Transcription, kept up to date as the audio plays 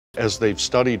As they've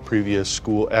studied previous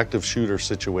school active shooter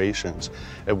situations,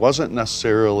 it wasn't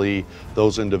necessarily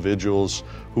those individuals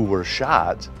who were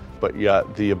shot, but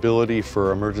yet the ability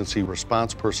for emergency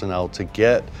response personnel to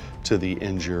get to the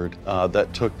injured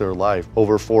that took their life.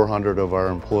 Over 400 of our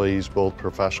employees, both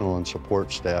professional and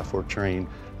support staff, were trained.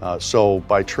 So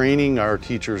by training our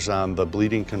teachers on the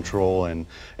bleeding control and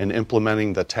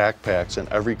implementing the TAC packs in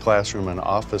every classroom and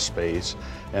office space,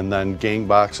 and then gang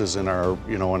boxes in our,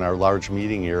 in our large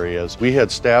meeting areas, we had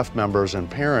staff members and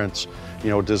parents,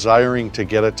 desiring to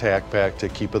get a TAC pack to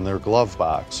keep in their glove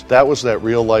box. That was that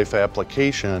real life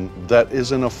application that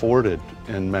isn't afforded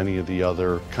in many of the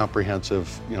other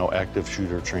comprehensive, active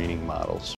shooter training models.